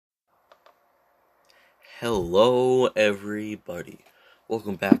Hello, everybody.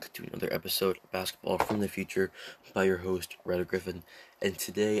 Welcome back to another episode of Basketball from the Future by your host, Ryder Griffin. And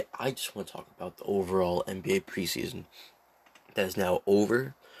today, I just want to talk about the overall NBA preseason that is now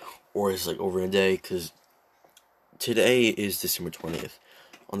over, or is over in a day, because today is December 20th.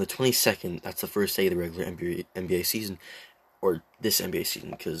 On the 22nd, that's the first day of the regular NBA season, or this NBA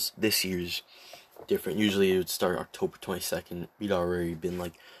season, because this year's different. Usually, it would start October 22nd. We'd already been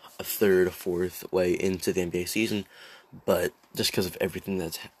a third, a fourth way into the NBA season, but just because of everything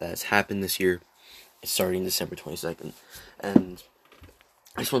that's happened this year, it's starting December 22nd, and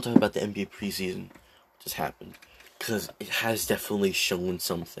I just want to talk about the NBA preseason, what just happened, because it has definitely shown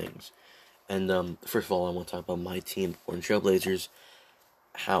some things, and first of all, I want to talk about my team, Portland Trail Blazers,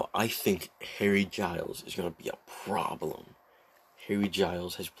 how I think Harry Giles is going to be a problem. Harry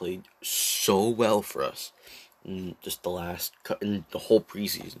Giles has played so well for us in just in the whole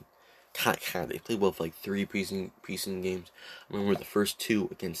preseason. They played well for 3 preseason games. I remember the first 2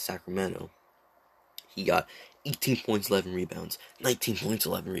 against Sacramento. He got 18 points, 11 rebounds, 19 points,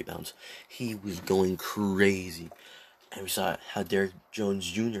 11 rebounds. He was going crazy. And we saw how Derrick Jones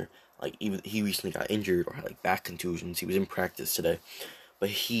Jr., he recently got injured or had back contusions. He was in practice today. But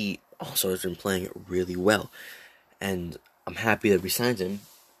he also has been playing really well. And I'm happy that we signed him,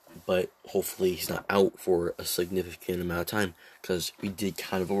 but hopefully he's not out for a significant amount of time, because we did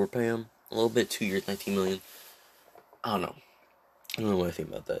kind of overpay him a little bit. 2 years, $19 million. I don't know what I think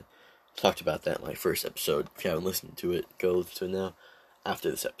about that. Talked about that in my first episode. If you haven't listened to it, go listen to it now. After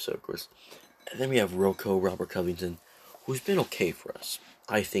this episode, of course. And then we have Robert Covington, who's been okay for us.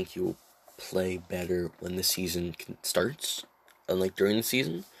 I think he will play better when the season starts, and during the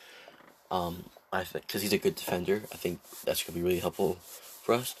season. I think, because he's a good defender, I think that's going to be really helpful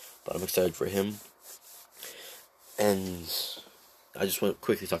for us, but I'm excited for him. And I just want to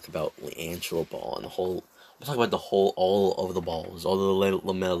quickly talk about LiAngelo Ball and we'll talk about all of the balls, all the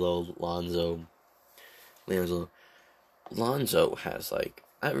LaMelo, Lonzo, LiAngelo. Lonzo has, I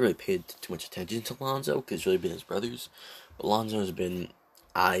haven't really paid too much attention to Lonzo, because it's really been his brothers, but Lonzo's been,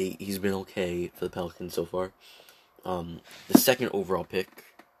 he's been okay for the Pelicans so far. The second overall pick,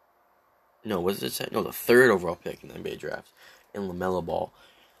 the third overall pick in the NBA draft, in LaMelo Ball.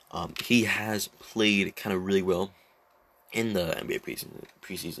 He has played kind of really well in the NBA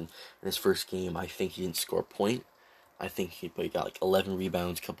preseason. In his first game, I think he didn't score a point. I think he got 11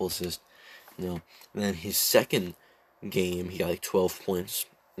 rebounds, couple assists. And then his second game, he got 12 points.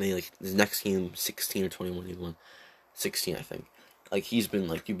 And then his next game, 16 or 21, he won 16, I think. He's been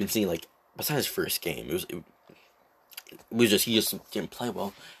you've been seeing besides his first game, he just didn't play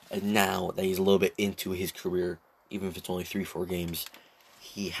well, and now that he's a little bit into his career, even if it's only 3-4 games,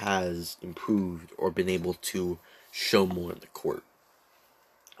 he has improved or been able to show more in the court.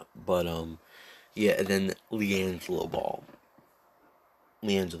 But and then LiAngelo Ball.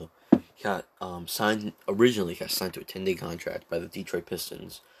 LiAngelo got signed to a 10-day contract by the Detroit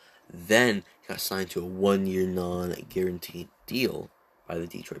Pistons. Then he got signed to a 1-year non-guaranteed deal by the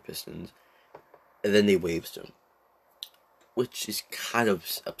Detroit Pistons, and then they waived him, which is kind of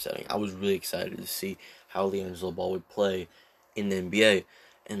upsetting. I was really excited to see how LiAngelo Ball would play in the NBA,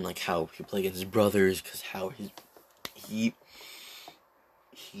 and how he played against his brothers, because he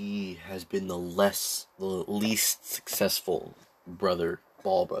has been the least successful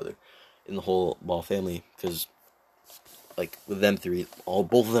Ball brother in the whole Ball family, because with them three,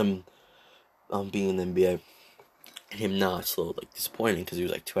 both of them being in the NBA, and him not, so disappointing, because he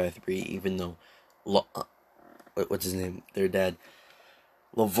was 2 out of 3, even though what's his name? Their dad,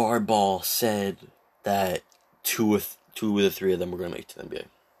 LeVar Ball, said that two of the 3 of them were going to make it to the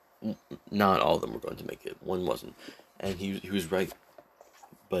NBA. Not all of them were going to make it. One wasn't, and he was right.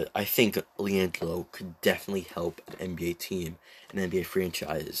 But I think LiAngelo could definitely help an NBA team, an NBA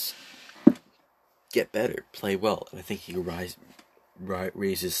franchise, get better, play well, and I think he could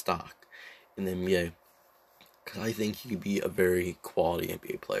raise his stock in the NBA. Because I think he could be a very quality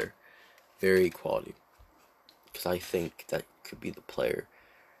NBA player, very quality. Because I think that could be the player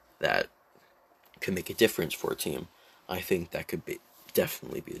that could make a difference for a team. I think that could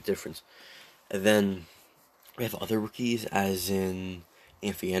definitely be the difference. And then we have other rookies, as in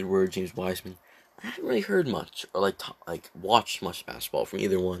Anthony Edwards, James Wiseman. I haven't really heard much or watched much basketball from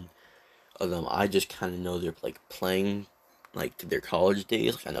either one of them. I just kind of know they're playing their college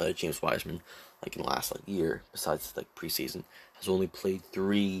days. I know that James Wiseman, in the last year, besides preseason, has only played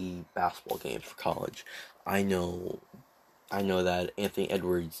 3 basketball games for college. I know that Anthony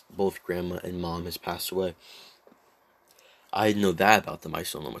Edwards, both grandma and mom, has passed away. I know that about them. I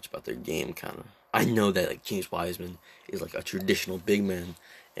just don't know much about their game, kind of. I know that James Wiseman is a traditional big man,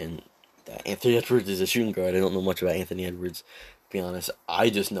 and that Anthony Edwards is a shooting guard. I don't know much about Anthony Edwards, to be honest. I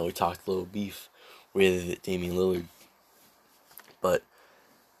just know he talked a little beef with Damian Lillard. But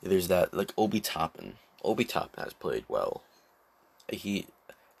there's that, like, Obi Toppin. Obi Toppin has played well.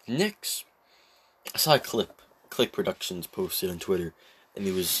 Knicks, I saw a Click Productions posted on Twitter, and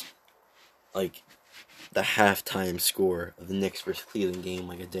it was, like, the halftime score of the Knicks versus Cleveland game,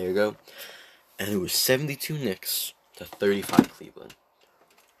 like, a day ago. And it was 72 Knicks to 35 Cleveland.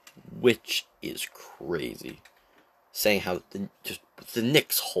 Which is crazy. Saying how the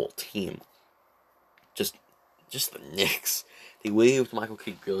Knicks' whole team, just the Knicks, they waived Michael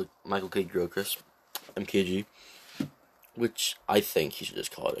Kidd-Gilchrist, MKG, which I think he should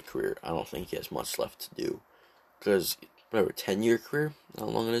just call it a career. I don't think he has much left to do, because whatever 10-year career, how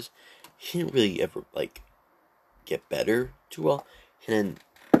long it is, he didn't really ever get better too well. And then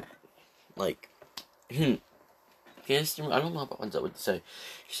I don't know what to say.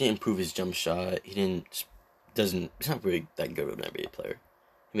 He didn't improve his jump shot. He's not really that good of an NBA player.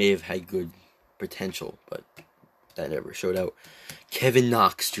 He may have had good potential, but that never showed out. Kevin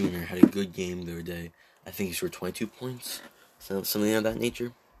Knox Jr. had a good game the other day. I think he scored 22 points, something of that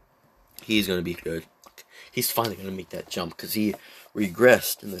nature. He's going to be good. He's finally going to make that jump, because he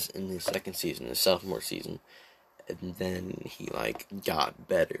regressed in his second season, his sophomore season, and then he got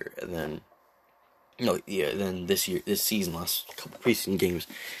better, and then then this season, last couple preseason games,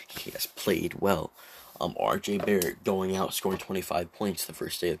 he has played well. R.J. Barrett going out, scoring 25 points the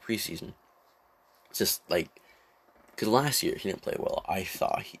first day of the preseason. It's just because last year he didn't play well. I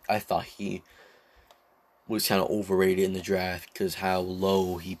thought he was kind of overrated in the draft because how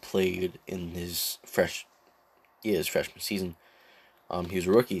low he played in his freshman season. He was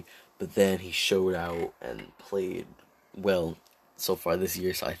a rookie, but then he showed out and played well so far this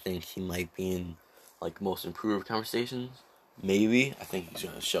year. So I think he might be in most improved conversations. Maybe I think he's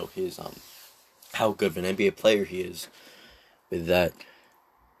gonna show his how good of an NBA player he is with that.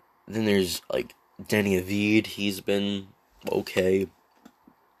 Then there's Danny Avdija. He's been okay.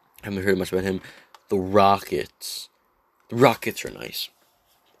 Haven't heard much about him. The Rockets are nice.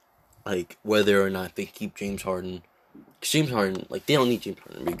 Whether or not they keep James Harden. James Harden, they don't need James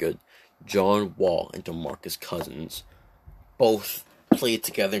Harden to be good. John Wall and DeMarcus Cousins both played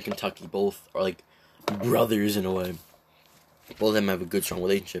together in Kentucky. Both are brothers in a way. Both of them have a good, strong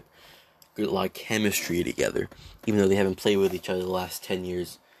relationship. Good, a lot of chemistry together. Even though they haven't played with each other the last 10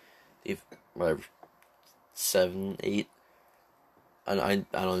 years. They've, 7, 8. I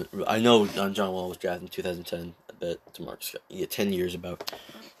know John Wall was drafted in 2010. I bet DeMarcus got 10 years about.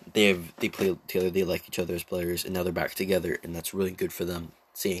 They play together. They like each other as players, and now they're back together, and that's really good for them.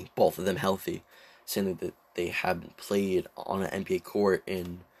 Seeing both of them healthy, saying that they haven't played on an NBA court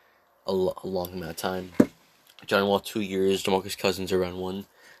in a long amount of time. John Wall 2 years, DeMarcus Cousins around 1.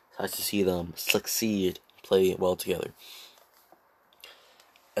 Nice to see them succeed, play well together.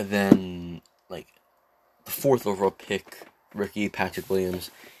 And then the 4th overall pick, rookie Patrick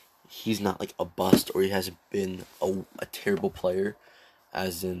Williams, he's not a bust, or he hasn't been a terrible player,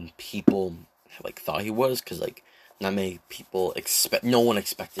 as in people have thought he was, because not many people no one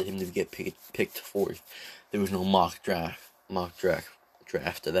expected him to get picked 4th. There was no mock draft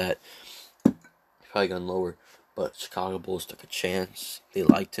to that. Probably gone lower, but Chicago Bulls took a chance. They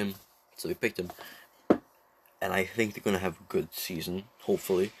liked him, so they picked him. And I think they're going to have a good season,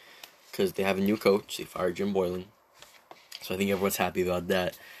 hopefully, because they have a new coach. They fired Jim Boylan, so I think everyone's happy about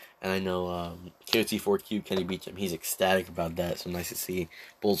that. And I know KOT4Q, Kenny Beecham, he's ecstatic about that, so nice to see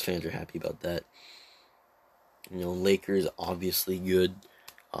Bulls fans are happy about that. Lakers, obviously good.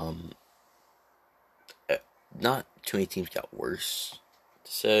 Not too many teams got worse,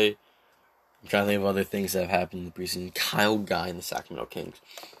 to say. I'm trying to think of other things that have happened in the preseason. Kyle Guy and the Sacramento Kings.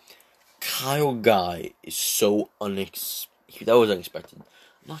 Kyle Guy is so that was unexpected.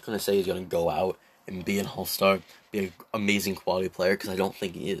 I'm not going to say he's going to go out and be an all-star, be an amazing quality player, because I don't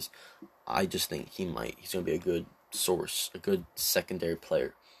think he is. I just think he's going to be a good source, a good secondary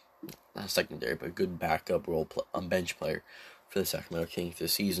player. Not secondary, but a good backup bench player for the Sacramento Kings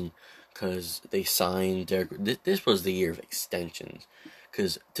this season, because they signed Derek. This was the year of extensions,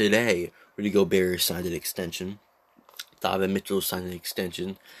 because today Rudy Gobert signed an extension, Donovan Mitchell signed an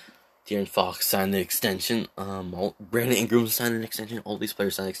extension, De'Aaron Fox signed an extension, Brandon Ingram signed an extension. All these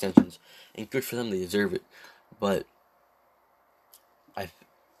players signed extensions, and good for them, they deserve it. But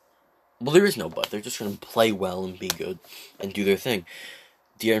there is no but. They're just going to play well and be good and do their thing.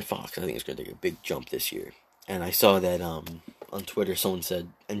 De'Aaron Fox, I think, is going to take a big jump this year. And I saw that on Twitter, someone said,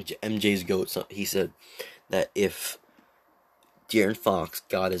 MJ's GOAT, so he said that if De'Aaron Fox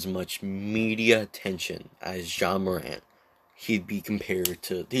got as much media attention as Ja Morant, he'd be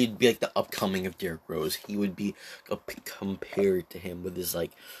like the upcoming of Derrick Rose. He would be compared to him with his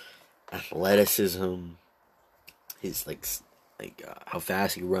like athleticism, his how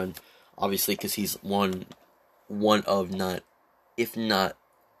fast he run. Obviously, because he's one of not, if not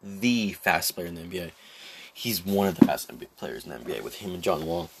the fastest player in the NBA. He's one of the fastest players in the NBA with him and John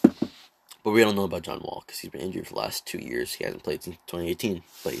Wall. But we don't know about John Wall because he's been injured for the last 2 years. He hasn't played since 2018,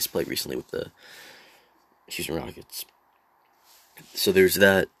 but he's played recently with the Houston Rockets. So there's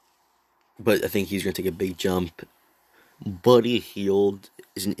that. But I think he's going to take a big jump. Buddy Hield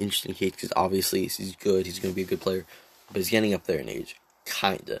is an interesting case because obviously he's good. He's going to be a good player. But he's getting up there in age.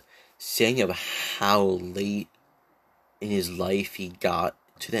 Kinda. Saying of how late in his life he got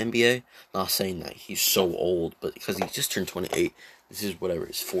to the NBA. Not saying that he's so old, but because he just turned 28. This is his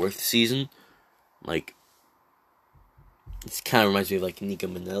 4th season. Like, this kind of reminds me of like Nico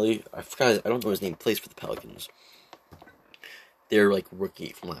Manelli. I don't know his name. He plays for the Pelicans. They're like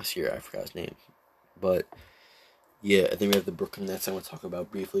rookie from last year. I forgot his name. But yeah, I think we have the Brooklyn Nets I want to talk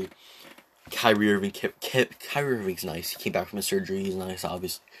about briefly. Kyrie Irving. Kyrie Irving's nice. He came back from his surgery. He's nice,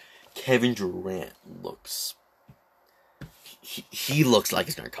 obviously. Kevin Durant looks... He looks like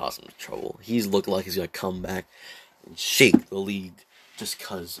he's going to cause him trouble. He's looking like he's going to come back and shake the league just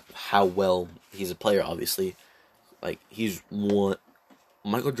because of how well he's a player, obviously. Like, he's one...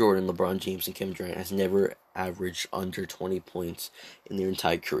 Michael Jordan, LeBron James, and Kevin Durant has never averaged under 20 points in their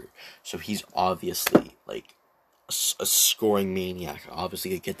entire career. So he's obviously, like, a scoring maniac.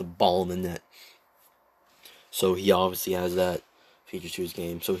 Obviously, get the ball in the net. So he obviously has that feature to his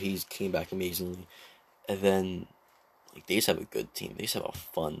game. So he's came back amazingly. And then, like, they just have a good team. They just have a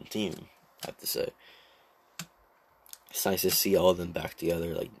fun team, I have to say. It's nice to see all of them back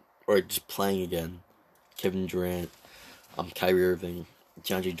together, like, or just playing again. Kevin Durant, Kyrie Irving,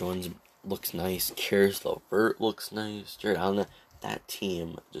 DeAndre Jones looks nice. Caris LeVert looks nice. Jared Allen. That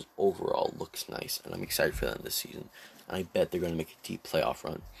team just overall looks nice, and I'm excited for them this season. And I bet they're going to make a deep playoff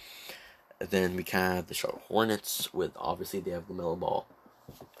run. And then we kind of have the Charlotte Hornets with, obviously, they have LaMelo Ball.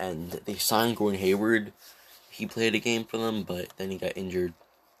 And they signed Gordon Hayward. He played a game for them, but then he got injured.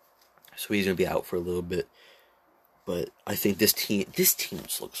 So he's going to be out for a little bit. But I think this team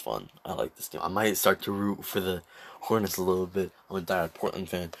just looks fun. I like this team. I might start to root for the Hornets a little bit. I'm a diehard Portland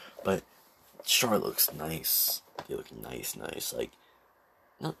fan. But Charlotte looks nice. They look nice. Like,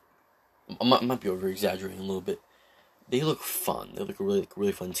 not, I might be over-exaggerating a little bit. They look fun. They look a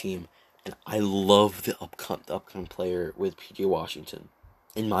really fun team. And I love the upcoming player with P.J. Washington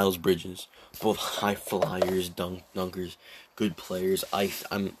and Miles Bridges. Both high flyers, dunkers, good players.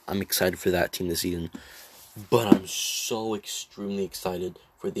 I'm excited for that team this season. But I'm so extremely excited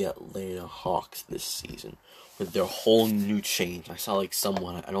for the Atlanta Hawks this season. With their whole new change. I saw like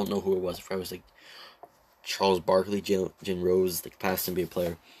someone, I don't know who it was, if I was like Charles Barkley, Jen Rose, like past NBA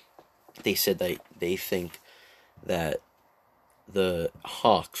player. They said that they think that the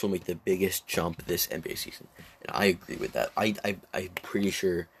Hawks will make the biggest jump this NBA season. And I agree with that. I'm pretty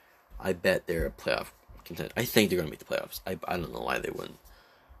sure, I bet they're a playoff contender. I think they're going to make the playoffs. I don't know why they wouldn't.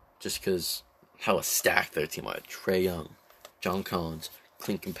 Just because how stacked their team are. Trae Young, John Collins,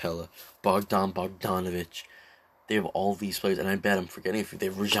 Clint Capella, Bogdan Bogdanovic. They have all these players, and I bet I'm forgetting if they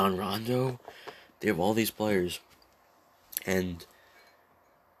have Rajon Rondo. They have all these players, and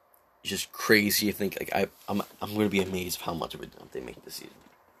it's just crazy to think. Like I'm going to be amazed of how much of a jump they make this season.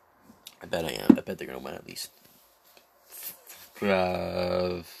 I bet I am. I bet they're going to win at least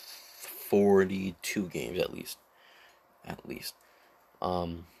 42 games at least.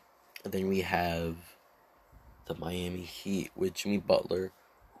 And then we have the Miami Heat with Jimmy Butler,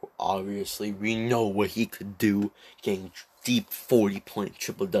 who obviously we know what he could do, getting deep 40-point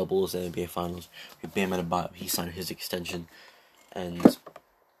triple-doubles in the NBA Finals. With Bam Adebayo, he signed his extension. And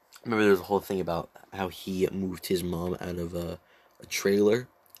remember there was a whole thing about how he moved his mom out of a trailer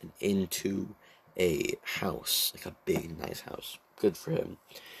and into a house, like a big, nice house. Good for him.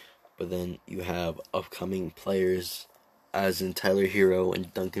 But then you have upcoming players, as in Tyler Hero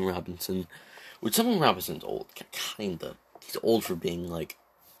and Duncan Robinson. Which Duncan Robinson's old, kinda. He's old for being like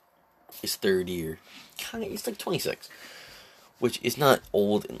his third year. He's like 26. Which is not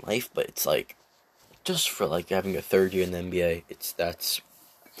old in life, but it's like, just for like having a third year in the NBA, that's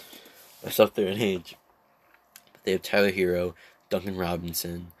up there in age. But they have Tyler Hero, Duncan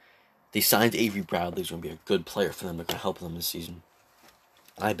Robinson. They signed Avery Bradley, who's going to be a good player for them. They're going to help them this season.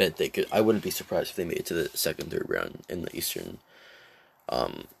 I bet they could. I wouldn't be surprised if they made it to the second, third round in the Eastern,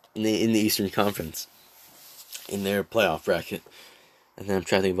 in the Eastern Conference, in their playoff bracket. And then I'm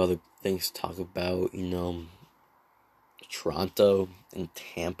trying to think of other things to talk about. Toronto and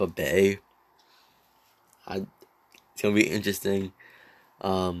Tampa Bay. It's gonna be interesting.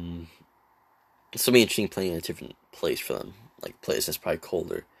 It's gonna be interesting playing in a different place for them, like a place that's probably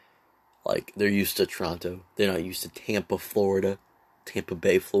colder. Like they're used to Toronto, they're not used to Tampa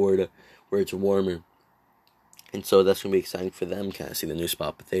Bay, Florida, where it's warmer. And so that's going to be exciting for them, kind of see the new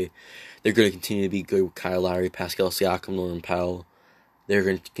spot. But they're going to continue to be good with Kyle Lowry, Pascal Siakam, Norman Powell. They're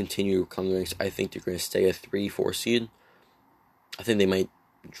going to continue coming ranks. I think they're going to stay a 3-4 seed. I think they might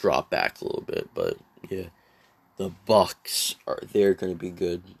drop back a little bit, but yeah, the Bucks they're going to be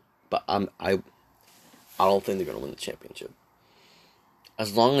good. But I don't think they're going to win the championship.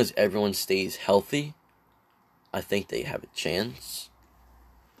 As long as everyone stays healthy, I think they have a chance.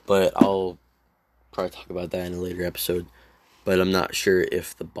 But I'll probably talk about that in a later episode. But I'm not sure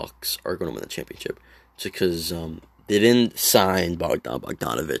if the Bucks are going to win the championship. Just because they didn't sign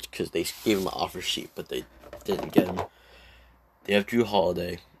Bogdanovich because they gave him an offer sheet, but they didn't get him. They have Drew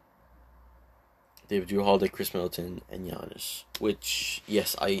Holiday. Chris Middleton, and Giannis. Which,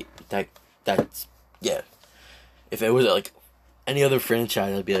 yes, that's yeah. If it was like any other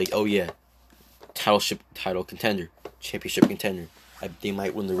franchise, I'd be like, oh yeah, title contender, championship contender. They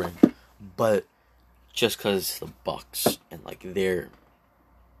might win the ring, but just because the Bucks and like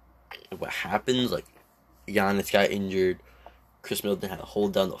what happens, like Giannis got injured, Chris Middleton had to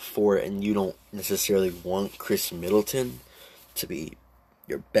hold down the fort, and you don't necessarily want Chris Middleton to be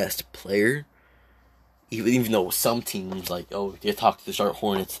your best player. Even though some teams like, oh, you talk to the Charlotte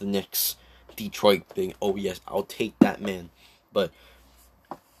Hornets, the Knicks, Detroit, being, oh yes, I'll take that man. But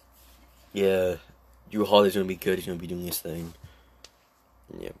yeah, Drew Holiday's gonna be good. He's gonna be doing his thing.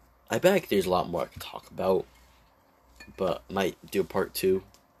 And, yeah, I bet there's a lot more I could talk about, but I might do a part 2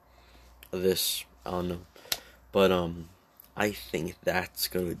 of this. I don't know, but I think that's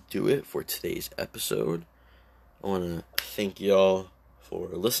gonna do it for today's episode. I wanna thank y'all for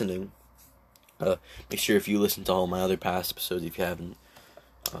listening. Make sure if you listen to all my other past episodes, if you haven't,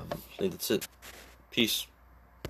 I think that's it. Peace.